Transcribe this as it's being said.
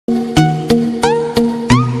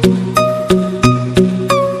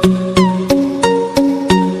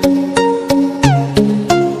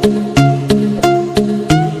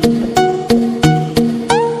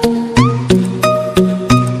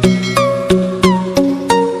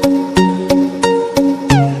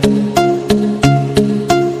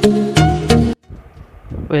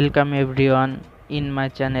Welcome everyone in my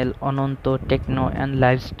channel Ananta techno and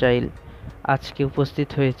lifestyle. আজকে উপস্থিত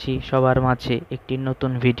হয়েছি সবার মাঝে একটি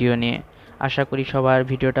নতুন ভিডিও নিয়ে। আশা করি সবার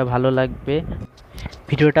ভিডিওটা ভালো লাগবে।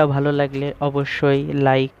 ভিডিওটা ভালো লাগলে অবশ্যই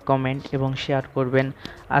লাইক, কমেন্ট এবং শেয়ার করবেন।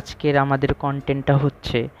 আজকের আমাদের কন্টেন্টটা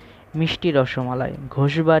হচ্ছে মিষ্টি রসমালাই,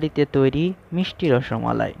 ঘোষবাড়িতে তৈরি মিষ্টি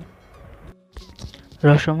রসমালাই।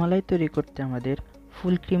 রসমালাই তৈরি করতে আমাদের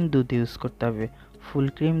ফুল ক্রিম দুধ ইউজ করতে হবে। ফুল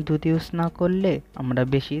ক্রিম দুধ ইউজ না করলে আমরা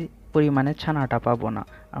বেশি পরিমাণে ছানাটা পাবো না।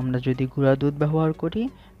 আমরা যদি গুঁড়া দুধ ব্যবহার করি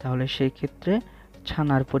তাহলে সেই ক্ষেত্রে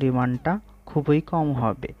ছানার পরিমাণটা খুবই কম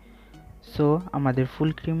হবে। সো আমাদের ফুল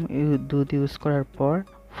ক্রিম দুধ ইউজ করার পর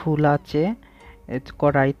ফুল আঁচে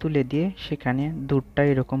কড়াই তুলে দিয়ে সেখানে দুধটা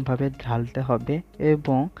এরকমভাবে ঢালতে হবে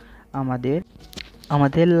এবং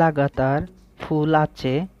আমাদের লাগাতার ফুল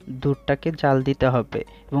আঁচে দুধটাকে জাল দিতে হবে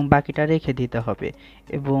এবং বাকিটা রেখে দিতে হবে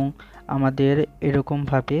এবং আমাদের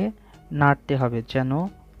এরকমভাবে নাড়তে হবে যেন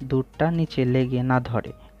দুধটা নিচে লেগে না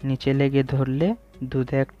ধরে। নিচে লেগে ধরলে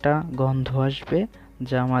দুধে একটা গন্ধ আসবে,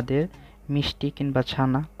 যা আমাদের মিষ্টি কিংবা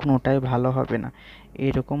ছানা কোনোটাই ভালো হবে না।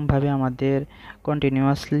 এরকমভাবে আমাদের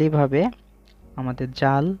কন্টিনিউয়াসলিভাবে আমাদের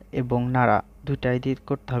জাল এবং নাড়া দুটাই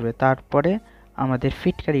করতে হবে। তারপরে আমাদের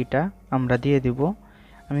ফিটকারিটা আমরা দিয়ে দিব।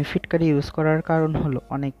 আমি ফিটকারি ইউজ করার কারণ হলো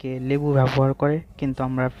অনেকে লেবু ব্যবহার করে, কিন্তু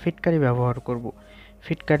আমরা ফিটকারি ব্যবহার করব।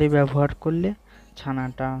 ফিটকারি ব্যবহার করলে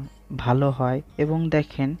ছানাটা ভালো হয় এবং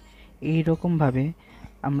দেখেন এইরকমভাবে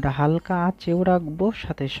আমরা হালকা আঁচেও রাখবো,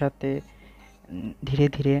 সাথে সাথে ধীরে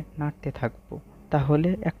ধীরে নাড়তে থাকবো। তাহলে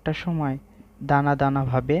একটা সময় দানা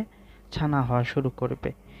দানাভাবে ছানা হওয়া শুরু করবে।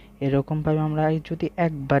 এরকমভাবে আমরা যদি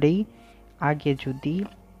একবারেই আগে যদি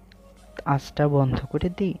আঁচটা বন্ধ করে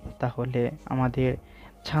দিই তাহলে আমাদের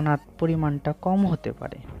ছানার পরিমাণটা কম হতে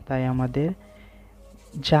পারে। তাই আমাদের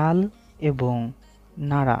জাল এবং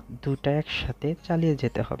নাড়া দুটা একসাথে চালিয়ে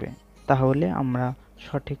যেতে হবে, তাহলে আমরা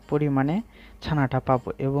সঠিক পরিমাণে ছানাটা পাবো।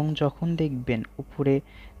 এবং যখন দেখবেন উপরে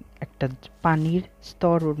একটা পানির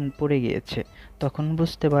স্তর পড়ে গিয়েছে তখন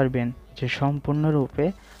বুঝতে পারবেন যে সম্পূর্ণরূপে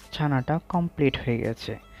ছানাটা কমপ্লিট হয়ে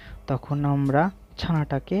গেছে। তখন আমরা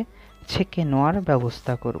ছানাটাকে ছেঁকে নেওয়ার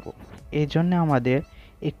ব্যবস্থা করব। এই জন্য আমাদের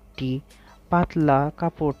একটি পাতলা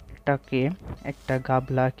কাপড়টাকে একটা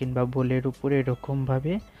গাবলা কিংবা বোলের উপরে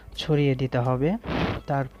এরকমভাবে ছড়িয়ে দিতে হবে।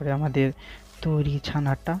 তারপরে আমাদের তৈরি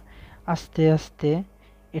ছানাটা আস্তে আস্তে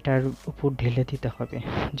এটার উপর ঢেলে দিতে হবে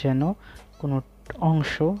যেন কোনো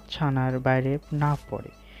অংশ ছানার বাইরে না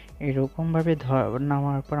পড়ে। এরকমভাবে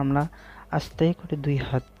নামার পর আমরা আস্তে করে দুই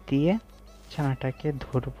হাত দিয়ে ছানাটাকে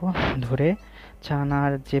ধরে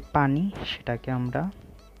ছানার যে পানি সেটাকে আমরা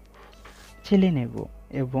চেলে নেব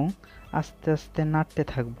এবং আস্তে আস্তে নাড়তে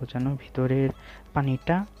থাকবো যেন ভিতরের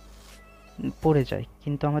পানিটা পড়ে যায়।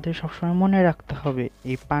 কিন্তু আমাদের সবসময় মনে রাখতে হবে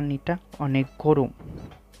এই পানিটা অনেক গরম।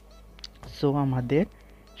 সো আমাদের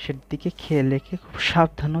সেদিকে খেয়াল রেখে খুব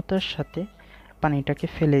সাবধানতার সাথে পানিটাকে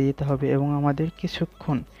ফেলে দিতে হবে এবং আমাদের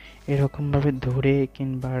কিছুক্ষণ এরকমভাবে ধরে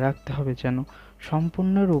কিংবা রাখতে হবে যেন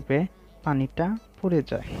সম্পূর্ণরূপে পানিটা পড়ে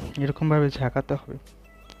যায়। এরকমভাবে ঝাঁকাতে হবে।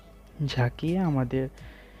 ঝাঁকিয়ে আমাদের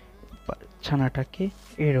ছানাটাকে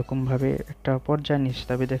এরকমভাবে একটা পর্যায়ে নিয়ে আসতে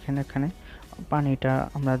হবে। দেখেন এখানে পানিটা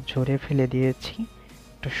আমরা ঝরে ফেলে দিয়েছি,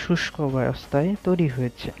 একটা শুষ্ক অবস্থায় তৈরি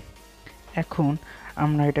হয়েছে। এখন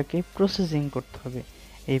আমরা এটাকে প্রসেসিং করতে হবে।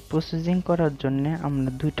 এই প্রসেসিং করার জন্য আমরা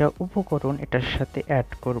দুইটা উপকরণ এটার সাথে অ্যাড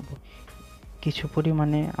করব। কিছু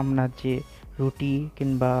পরিমাণে আমরা যে রুটি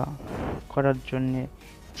কিংবা করার জন্য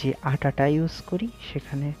যে আটাটা ইউজ করি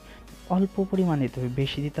সেখানে অল্প পরিমাণে দিতে হবে,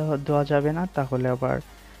 বেশি দেওয়া যাবে না, তাহলে আবার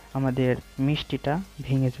আমাদের মিষ্টিটা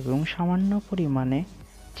ভেঙে যাবে। এবং সামান্য পরিমাণে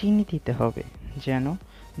চিনি দিতে হবে যেন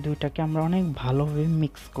দুইটাকে আমরা অনেক ভালোভাবে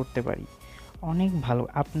মিক্স করতে পারি। অনেক ভালো।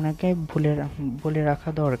 আপনাকে বলে রাখা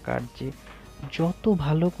দরকার যে যত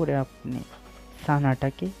ভালো করে আপনি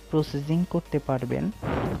ছানাটাকে প্রসেসিং করতে পারবেন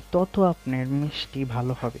তত আপনার মিষ্টি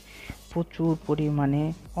ভালো হবে। প্রচুর পরিমাণে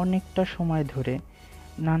অনেকটা সময় ধরে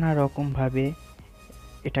নানা রকমভাবে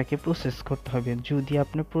এটাকে প্রসেস করতে হবে। যদি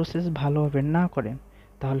আপনি প্রসেস ভালোভাবে না করেন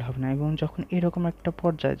তাহলে হবে না। এবং যখন এরকম একটা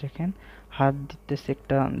পর্যায়ে দেখেন হাত দিতেছে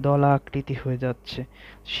একটা দলা আকৃতি হয়ে যাচ্ছে,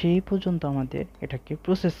 সেই পর্যন্ত আমাদের এটাকে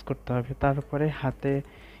প্রসেস করতে হবে। তারপরে হাতে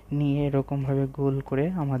নিয়ে এরকমভাবে গোল করে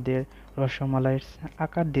আমাদের রসমালাইয়ের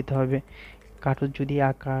আকার দিতে হবে। কারো যদি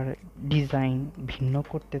আকার ডিজাইন ভিন্ন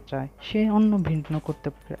করতে চায় সে অন্য ভিন্ন করতে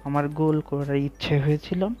পারে। আমার গোল করার ইচ্ছে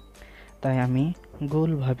হয়েছিল তাই আমি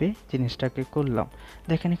গোলভাবে জিনিসটাকে করলাম।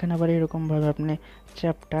 দেখেন এখানে আবার এরকমভাবে আপনি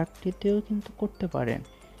চ্যাপ্টা আকৃতিও কিন্তু করতে পারেন,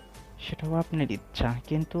 সেটাও আপনার ইচ্ছা।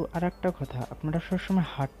 কিন্তু আর একটা কথা, আপনারা সবসময়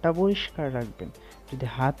হাতটা পরিষ্কার রাখবেন। যদি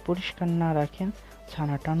হাত পরিষ্কার না রাখেন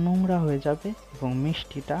ছানাটা নোংরা হয়ে যাবে এবং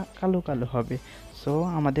মিষ্টিটা কালো কালো হবে। সো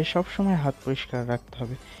আমাদের সব সময় হাত পরিষ্কার রাখতে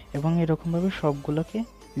হবে এবং এরকমভাবে সবগুলোকে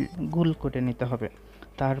গোল করে নিতে হবে।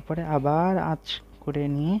 তারপরে আবার আঁচ করে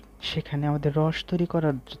নিয়ে সেখানে আমাদের রস তৈরি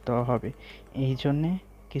করার দেওয়া হবে। এই জন্যে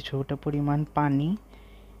কিছুটা পরিমাণ পানি,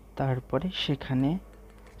 তারপরে সেখানে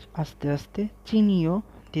আস্তে আস্তে চিনিও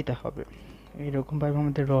দিতে হবে। এরকমভাবে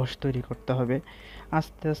আমাদের রস তৈরি করতে হবে।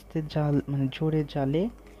 আস্তে আস্তে জাল মানে জোরে জালে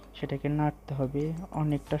সেটাকে নাড়তে হবে।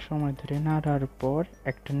 অনেকটা সময় ধরে নাড়ার পর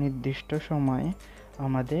একটা নির্দিষ্ট সময়ে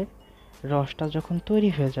আমাদের রসটা যখন তৈরি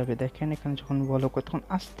হয়ে যাবে, দেখেন এখানে যখন বলক তখন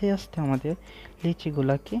আস্তে আস্তে আমাদের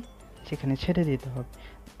লিচিগুলোকে সেখানে ছেড়ে দিতে হবে।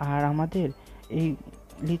 আর আমাদের এই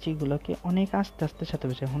লিচিগুলোকে অনেক আস্তে আস্তে সাথে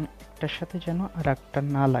হবে, যেমন একটার সাথে যেন আর একটা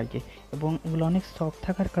না লাগে এবং এগুলো অনেক সফট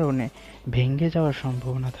থাকার কারণে ভেঙে যাওয়ার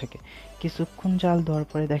সম্ভাবনা থাকে। কিছুক্ষণ জাল দেওয়ার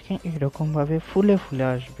পরে দেখেন এরকমভাবে ফুলে ফুলে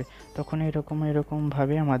আসবে, তখন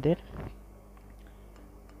এরকমভাবে আমাদের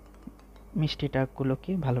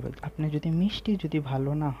মিষ্টিটাগুলোকে ভালোভাবে, আপনি যদি মিষ্টি যদি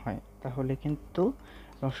ভালো না হয় তাহলে কিন্তু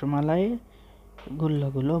রসমালাইয়ের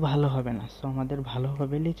গুল্লাগুলো ভালো হবে না। সো আমাদের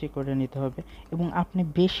ভালোভাবে লিচি করে নিতে হবে এবং আপনি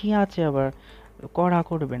বেশি আঁচে আবার কড়া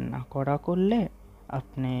করবেন না। কড়া করলে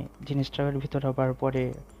আপনি জিনিসটার ভিতর আবার পরে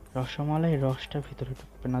রসমালাই রসটা ভিতরে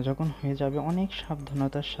ঢুকবে না। যখন হয়ে যাবে অনেক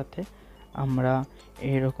সাবধানতার সাথে আমরা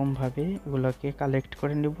এরকমভাবে এগুলোকে কালেক্ট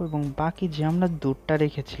করে নেব এবং বাকি যে আমরা দুধটা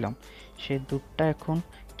রেখেছিলাম সেই দুধটা এখন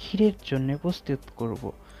ক্ষীরের জন্য প্রস্তুত করব।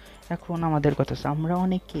 এখন আমাদের কথা হচ্ছে আমরা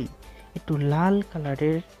অনেকেই একটু লাল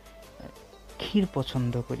কালারের ক্ষীর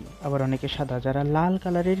পছন্দ করি, আবার অনেকে সাদা। যারা লাল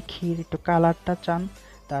কালারের ক্ষীর একটু কালারটা চান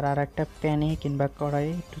তারা আর একটা প্যানে কিংবা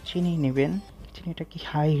কড়াইয়ে একটু চিনি নেবেন। চিনিটাকে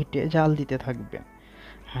হাই হিটে জাল দিতে থাকবেন।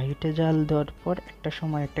 হাই হিটে জাল দেওয়ার পর একটা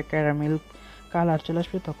সময় একটা ক্যারামেল কালার চলে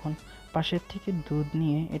আসবে, তখন পাশের থেকে দুধ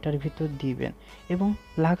নিয়ে এটার ভিতর দিবেন এবং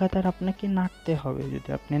লাগাতার আপনাকে নাড়তে হবে। যদি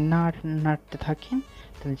আপনি নাড়তে থাকেন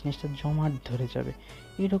তাহলে জিনিসটা জমাট ধরে যাবে।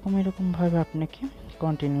 এরকমভাবে আপনাকে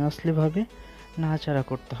কন্টিনিউয়াসলিভাবে নাড়াচাড়া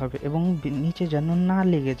করতে হবে এবং নিচে যেন না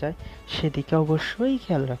লেগে যায় সেদিকে অবশ্যই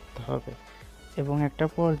খেয়াল রাখতে হবে। এবং একটা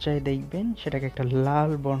পর্যায়ে দেখবেন সেটাকে একটা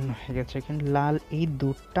লাল বর্ণ হয়ে গেছে, কিন্তু লাল এই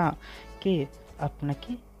দুধটাকে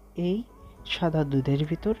আপনাকে এই সাদা দুধের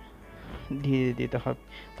ভিতর দিয়ে দিতে হবে।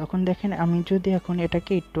 তখন দেখেন আমি যদি এখন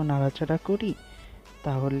এটাকে একটু নাড়াচাড়া করি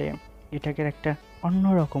তাহলে এটাকে একটা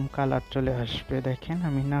অন্যরকম কালার চলে আসবে। দেখেন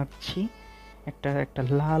আমি নাড়ছি, একটা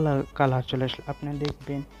লাল কালার চলে আসলে আপনি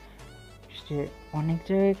দেখবেন যে অনেক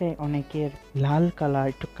জায়গায় অনেকের লাল কালার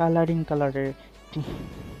একটু কালারিং কালারের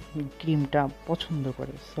ক্রিমটা পছন্দ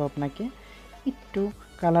করে। সো আপনাকে একটু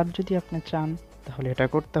কালার যদি আপনি চান তাহলে এটা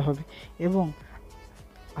করতে হবে এবং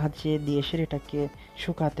আঁচে দিয়ে এটাকে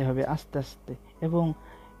শুকাতে হবে আস্তে আস্তে এবং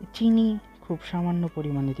চিনি খুব সামান্য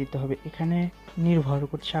পরিমাণে দিতে হবে। এখানে নির্ভর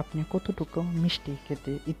করছে আপনি কতটুকু মিষ্টি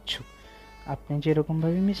খেতে ইচ্ছুক। আপনি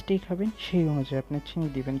যেরকমভাবে মিষ্টি খাবেন সেই অনুযায়ী আপনি চিনি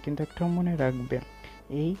দিবেন, কিন্তু একটা মনে রাখবেন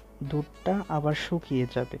এই দুধটা আবার শুকিয়ে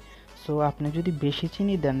যাবে। সো আপনি যদি বেশি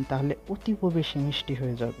চিনি দেন তাহলে অতীব বেশি মিষ্টি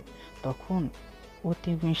হয়ে যাবে, তখন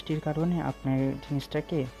অতি মিষ্টির কারণে আপনার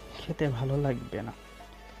জিনিসটাকে খেতে ভালো লাগবে না।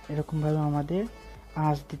 এরকমভাবে আমাদের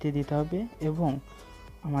আঁচ দিতে হবে এবং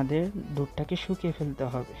আমাদের দুধটাকে শুকিয়ে ফেলতে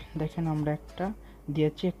হবে। দেখেন আমরা একটা দিয়ে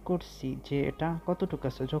চেক করছি যে এটা কতটুকু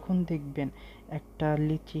আছে। যখন দেখবেন একটা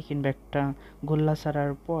লিচি কিংবা একটা গোল্লা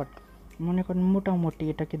ছাড়ার পর মনে করেন মোটামুটি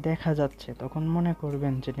এটাকে দেখা যাচ্ছে, তখন মনে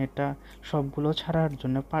করবেন যে এটা সবগুলো ছাড়ার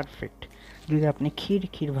জন্য পারফেক্ট। যদি আপনি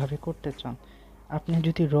ক্ষীরভাবে করতে চান, আপনি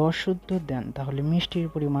যদি রস শুদ্ধ দেন তাহলে মিষ্টির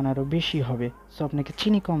পরিমাণ আরও বেশি হবে। সো আপনাকে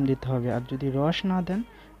চিনি কম দিতে হবে, আর যদি রস না দেন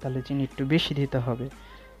তাহলে চিনি একটু বেশি দিতে হবে।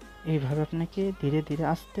 এইভাবে আপনাকে ধীরে ধীরে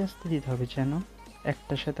আস্তে আস্তে দিতে হবে যেন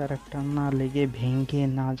একটার সাথে আর একটা না লেগে ভেঙে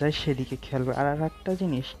না যায়, সেদিকে খেয়াল করবে। আর একটা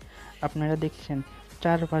জিনিস আপনারা দেখছেন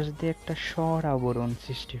চারপাশ দিয়ে একটা স্বর আবরণ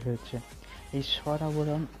সৃষ্টি হয়েছে। এই স্বর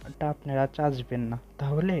আবরণটা আপনারা চাচবেন না,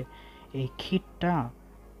 তাহলে এই ক্ষীরটা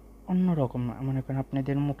অন্যরকম মনে করেন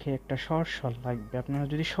আপনাদের মুখে একটা স্বর লাগবে। আপনারা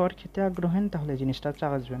যদি স্বর খেতে আগ্রহ হন তাহলে জিনিসটা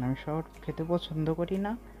চাচবেন। আমি স্বর খেতে পছন্দ করি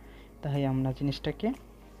না, তাই আমরা জিনিসটাকে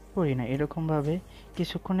করি না। এরকমভাবে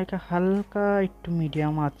কিছুক্ষণ রেখে হালকা একটু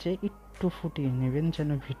মিডিয়াম আঁচে একটু ফুটিয়ে নেবেন যেন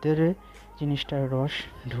ভিতরে জিনিসটার রস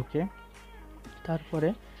ঢুকে। তারপরে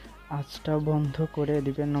আঁচটা বন্ধ করে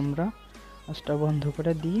দিবেন। আঁচটা বন্ধ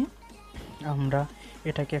করে দিয়ে আমরা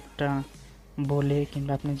এটাকে একটা বলে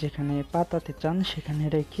কিংবা আপনি যেখানে পাতাতে চান সেখানে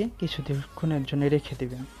রেখে কিছুক্ষণের জন্য রেখে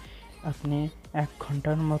দিবেন। আপনি 1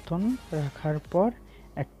 ঘন্টার মতন রাখার পর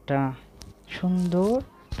একটা সুন্দর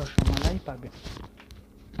রসমালাই পাবেন।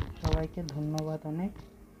 সবাইকে ধন্যবাদ অনেক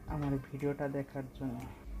আমার ভিডিওটা দেখার জন্য।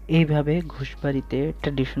 এইভাবে ঘুষবাড়িতে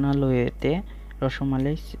ট্র্যাডিশনাল ওয়েতে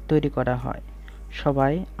রসমালাই তৈরি করা হয়।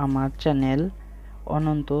 সবাই আমার চ্যানেল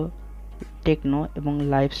অনন্ত টেকনো এবং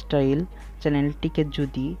লাইফস্টাইল চ্যানেলটিকে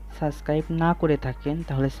যদি সাবস্ক্রাইব না করে থাকেন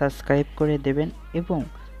তাহলে সাবস্ক্রাইব করে দেবেন, এবং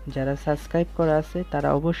যারা সাবস্ক্রাইব করা আছে তারা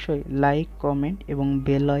অবশ্যই লাইক, কমেন্ট এবং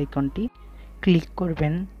বেল আইকনটি ক্লিক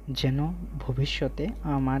করবেন, যেন ভবিষ্যতে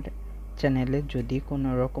আমার চ্যানেলে যদি কোনো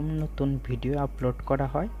রকম নতুন ভিডিও আপলোড করা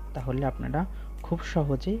হয় তাহলে আপনারা খুব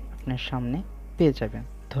সহজেই আপনার সামনে পেয়ে যাবেন।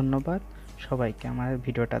 ধন্যবাদ সবাইকে আমার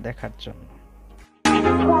ভিডিওটা দেখার জন্য।